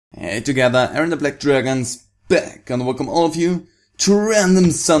Hey together, Aaron the Black Dragon's back, and welcome all of you to Random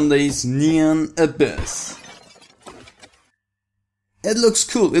Sundays Neon Abyss. It looks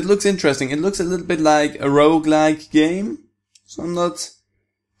cool, it looks interesting, it looks a little bit like a roguelike game, so I'm not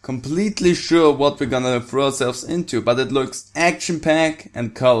completely sure what we're gonna throw ourselves into, but it looks action-packed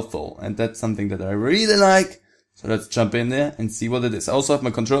and colorful, and that's something that I really like, so let's jump in there and see what it is. I also have my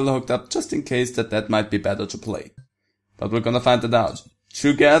controller hooked up just in case that might be better to play, but we're gonna find it out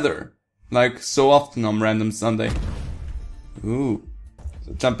together, like so often on Random Sunday. Ooh,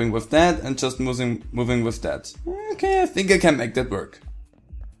 so jumping with that and just moving with that. Okay, I think I can make that work.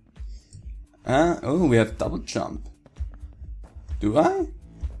 Oh, we have double jump. Do I?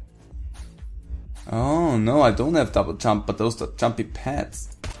 Oh, no, I don't have double jump, but those are jumpy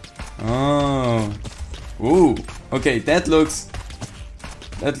pads. Oh. Ooh, okay, that looks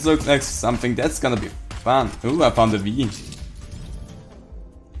like something that's gonna be fun. Ooh, I found a V.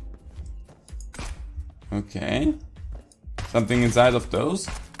 Okay. Something inside of those?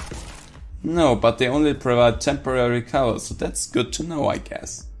 No, but they only provide temporary cover, so that's good to know, I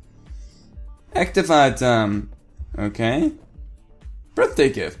guess. Active item. Okay. Birthday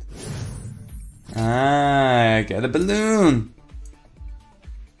gift. Ah, I get a balloon.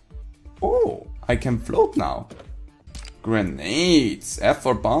 Oh, I can float now. Grenades. F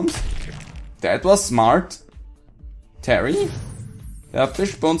for bombs. That was smart. Terry? There are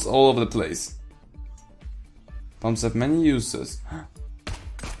fish bones all over the place. Bombs have many uses.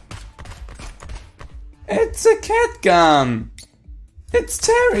 It's a cat gun! It's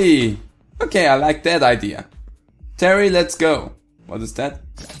Terry! Okay, I like that idea. Terry, let's go. What is that?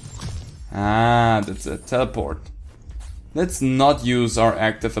 Ah, that's a teleport. Let's not use our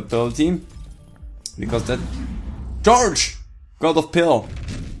active ability, because that... George! God of Pill!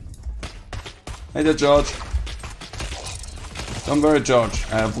 Hey there, George. Don't worry, George.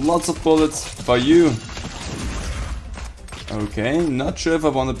 I have lots of bullets for you. Okay, not sure if I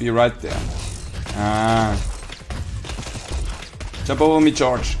want to be right there. Ah. Jump over me,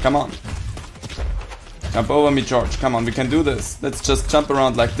 George. Come on. Jump over me, George. Come on, we can do this. Let's just jump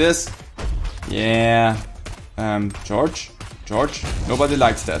around like this. Yeah. George? George? Nobody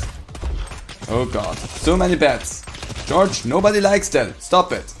likes that. Oh god. So many bats. George, nobody likes that.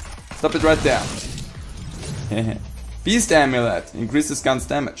 Stop it. Stop it right there. Beast Amulet. Increases gun's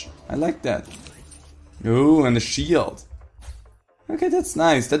damage. I like that. Oh, and a shield. Okay, that's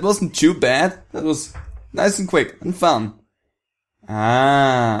nice. That wasn't too bad. That was nice and quick and fun.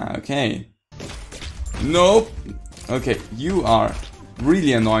 Ah, okay. Nope. Okay, you are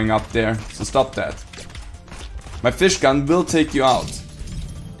really annoying up there, so stop that. My fish gun will take you out.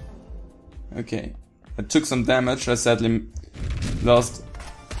 Okay. I took some damage. I sadly lost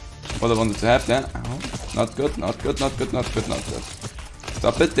what I wanted to have there. Ow. Not good, not good, not good, not good, not good.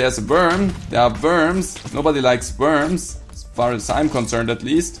 Stop it, there's a worm. There are worms. Nobody likes worms. As far as I'm concerned, at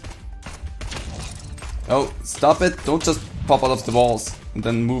least. Oh, stop it. Don't just pop out of the walls and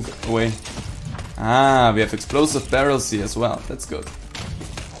then move away. Ah, we have explosive barrels here as well. That's good.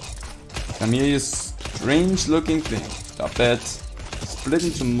 Come here, you strange looking thing. Stop it. Split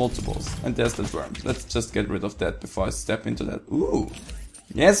into multiples. And there's that worm. Let's just get rid of that before I step into that. Ooh.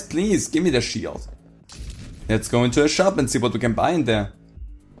 Yes, please. Give me the shield. Let's go into a shop and see what we can buy in there.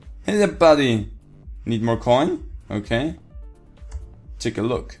 Hey there, buddy. Need more coin? Okay. Take a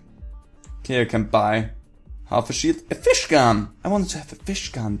look. Okay, I can buy half a shield. A fish gun! I wanted to have a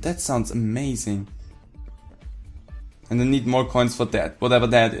fish gun. That sounds amazing. And I need more coins for that, whatever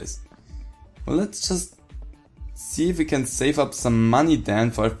that is. Well, let's just see if we can save up some money then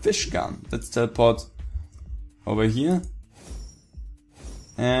for a fish gun. Let's teleport over here.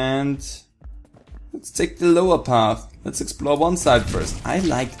 And let's take the lower path. Let's explore one side first. I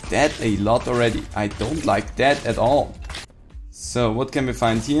like that a lot already. I don't like that at all. So, what can we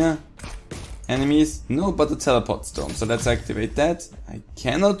find here? Enemies? No, but a teleport stone. So let's activate that. I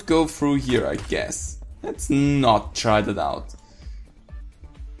cannot go through here, I guess. Let's not try that out.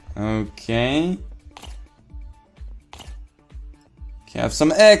 Okay. Okay, I have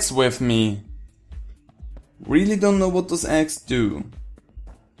some eggs with me. Really don't know what those eggs do.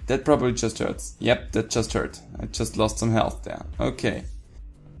 That probably just hurts. Yep, that just hurt. I just lost some health there. Okay.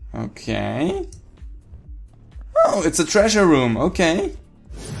 Okay. Oh, it's a treasure room. Okay.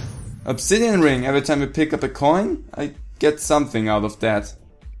 Obsidian ring. Every time we pick up a coin, I get something out of that.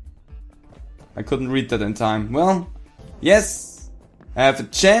 I couldn't read that in time. Well, yes. I have a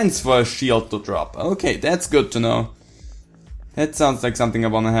chance for a shield to drop. Okay, that's good to know. That sounds like something I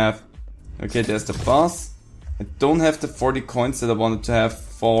wanna have. Okay, there's the boss. I don't have the 40 coins that I wanted to have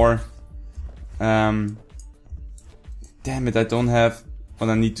for... Damn it, I don't have what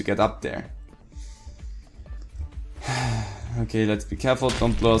I need to get up there. Okay, let's be careful,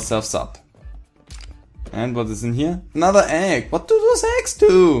 don't blow ourselves up. And what is in here? Another egg! What do those eggs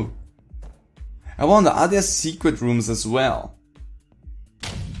do? I wonder, are there secret rooms as well?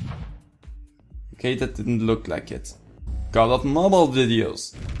 Okay, that didn't look like it. God of mobile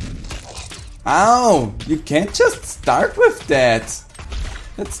videos. Ow! You can't just start with that!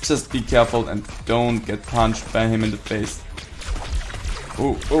 Let's just be careful and don't get punched by him in the face.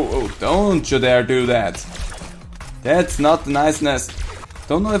 Oh, don't you dare do that! That's not the niceness!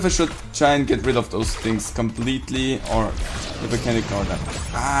 Don't know if I should try and get rid of those things completely or if I can ignore them.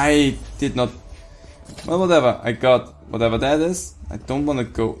 I did not... Well, whatever, I got whatever that is. I don't want to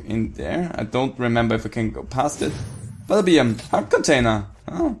go in there. I don't remember if I can go past it. But it'll be a heart container.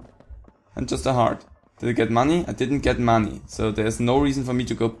 Oh. And just a heart. Did I get money? I didn't get money. So there's no reason for me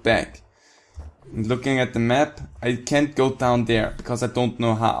to go back. And looking at the map, I can't go down there because I don't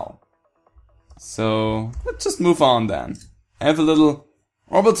know how. So let's just move on then. I have a little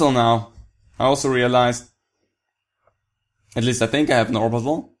orbital now. I also realized. At least I think I have an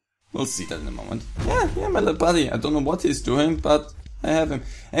orbital. We'll see that in a moment. Yeah, my little buddy. I don't know what he's doing, but I have him.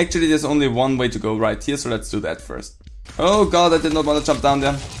 Actually, there's only one way to go right here, so let's do that first. Oh god, I did not want to jump down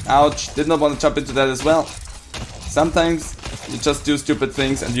there. Ouch, did not want to jump into that as well. Sometimes you just do stupid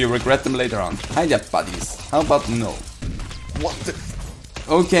things and you regret them later on. Hi there, buddies. How about no? What the...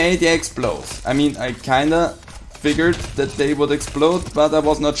 Okay, they explode. I mean, I kinda figured that they would explode, but I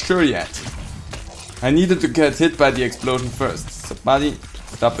was not sure yet. I needed to get hit by the explosion first. So, buddy,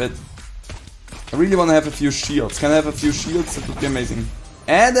 stop it. I really want to have a few shields. Can I have a few shields? That would be amazing.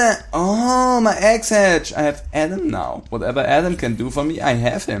 Adam! Oh, my axe hedge! I have Adam now. Whatever Adam can do for me, I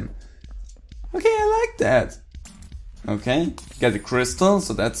have him. Okay, I like that. Okay, get a crystal,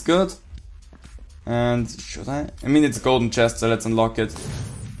 so that's good. And should I? I mean, it's a golden chest, so let's unlock it.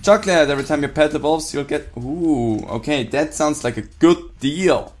 Chocolate! Every time your pet evolves, you'll get... Ooh, okay, that sounds like a good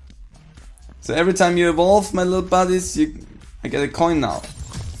deal. So every time you evolve, my little buddies, I get a coin now.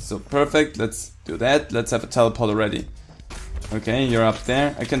 So perfect, let's do that. Let's have a teleport already. Okay, you're up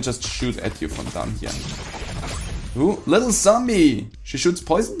there. I can just shoot at you from down here. Ooh, little zombie! She shoots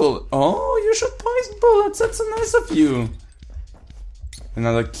poison bullet. Oh, you shoot poison bullets. That's so nice of you.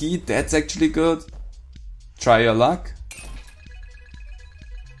 Another key. That's actually good. Try your luck.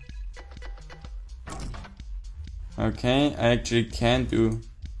 Okay, I actually can do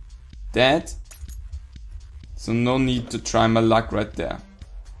that. So no need to try my luck right there.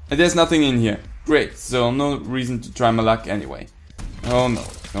 And there's nothing in here. Great, so no reason to try my luck anyway. Oh no.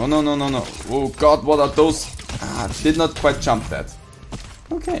 No. Oh god, what are those? Ah, did not quite jump that.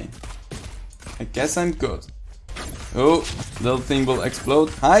 Okay. I guess I'm good. Oh, little thing will explode.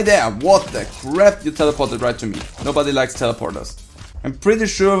 Hi there, what the crap? You teleported right to me. Nobody likes teleporters. I'm pretty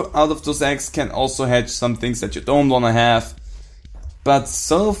sure out of those eggs can also hatch some things that you don't wanna have. But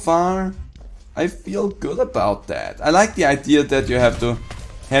so far, I feel good about that. I like the idea that you have to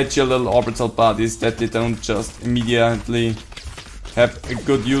hatch your little orbital bodies, that they don't just immediately have a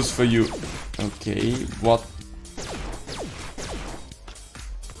good use for you. Okay, what?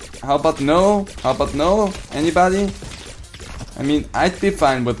 How about no? How about no? Anybody? I mean, I'd be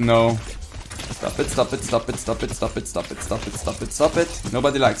fine with no. Stop it, stop it, stop it, stop it, stop it, stop it, stop it, stop it, stop it.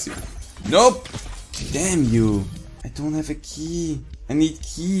 Nobody likes you. Nope! Damn you. I don't have a key. I need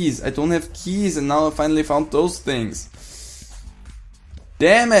keys. I don't have keys and now I finally found those things.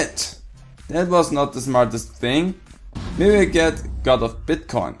 Damn it! That was not the smartest thing. Maybe I get God of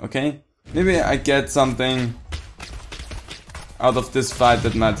Bitcoin, okay? Maybe I get something out of this fight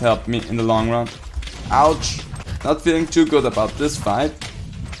that might help me in the long run. Ouch! Not feeling too good about this fight.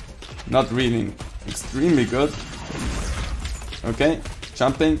 Not really extremely good. Okay,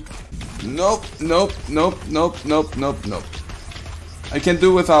 jumping. Nope, nope, nope, nope, nope, nope, nope. I can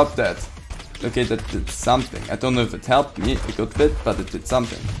do without that. Okay, that did something. I don't know if it helped me a good bit, but it did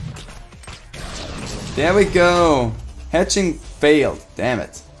something. There we go. Hatching failed. Damn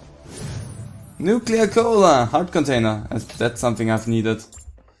it. Nuclear cola. Heart container. That's something I've needed.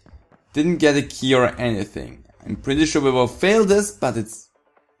 Didn't get a key or anything. I'm pretty sure we will fail this, but it's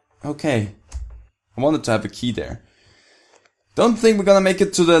okay. I wanted to have a key there. Don't think we're gonna make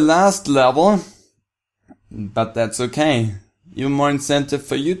it to the last level, but that's okay. Even more incentive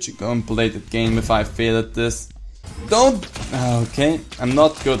for you to go and play the game if I fail at this. Don't! Okay, I'm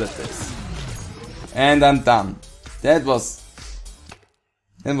not good at this. And I'm done. That was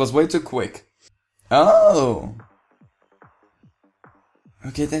way too quick. Oh!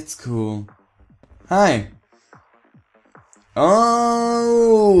 Okay, that's cool. Hi!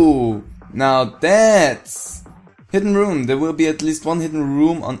 Oh! Now that's Hidden room. There will be at least one hidden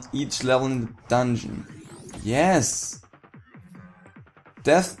room on each level in the dungeon. Yes.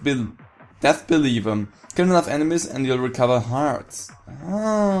 Death Believer. Kill enough enemies and you'll recover hearts.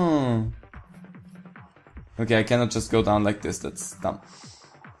 Oh. Okay, I cannot just go down like this. That's dumb.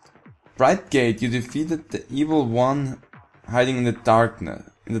 Bright Gate. You defeated the evil one hiding in the darkness.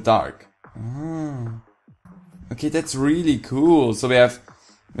 In the dark. Oh. Okay, that's really cool. So we have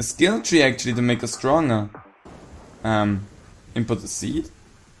a skill tree actually to make us stronger. Input the seed.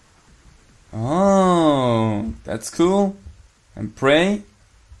 Oh, that's cool. And pray.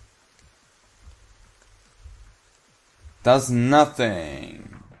 Does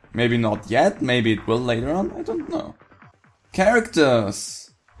nothing. Maybe not yet, maybe it will later on, I don't know.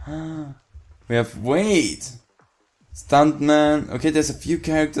 Characters. We have Wade. Stuntman. Okay, there's a few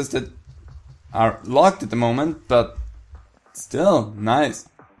characters that are locked at the moment, but still, nice.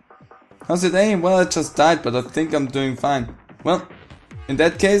 How's your day? Well, I just died, but I think I'm doing fine. Well, in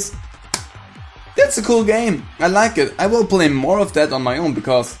that case, that's a cool game. I like it. I will play more of that on my own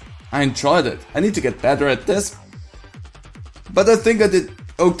because I enjoyed it. I need to get better at this. But I think I did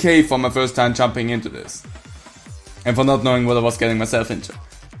okay for my first time jumping into this. And for not knowing what I was getting myself into.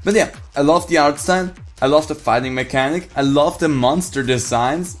 But yeah, I love the art style. I love the fighting mechanic. I love the monster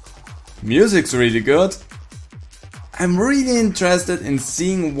designs. Music's really good. I'm really interested in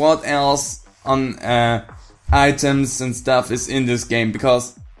seeing what else on items and stuff is in this game,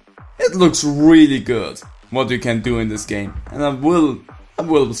 because it looks really good what you can do in this game, and I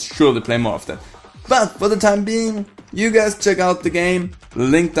will surely play more of that. But for the time being, you guys check out the game,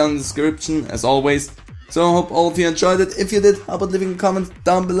 link down in the description as always. So I hope all of you enjoyed it. If you did, how about leaving a comment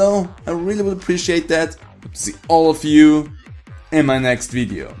down below? I really would appreciate that. Hope to see all of you in my next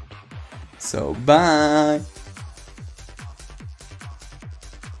video. So bye!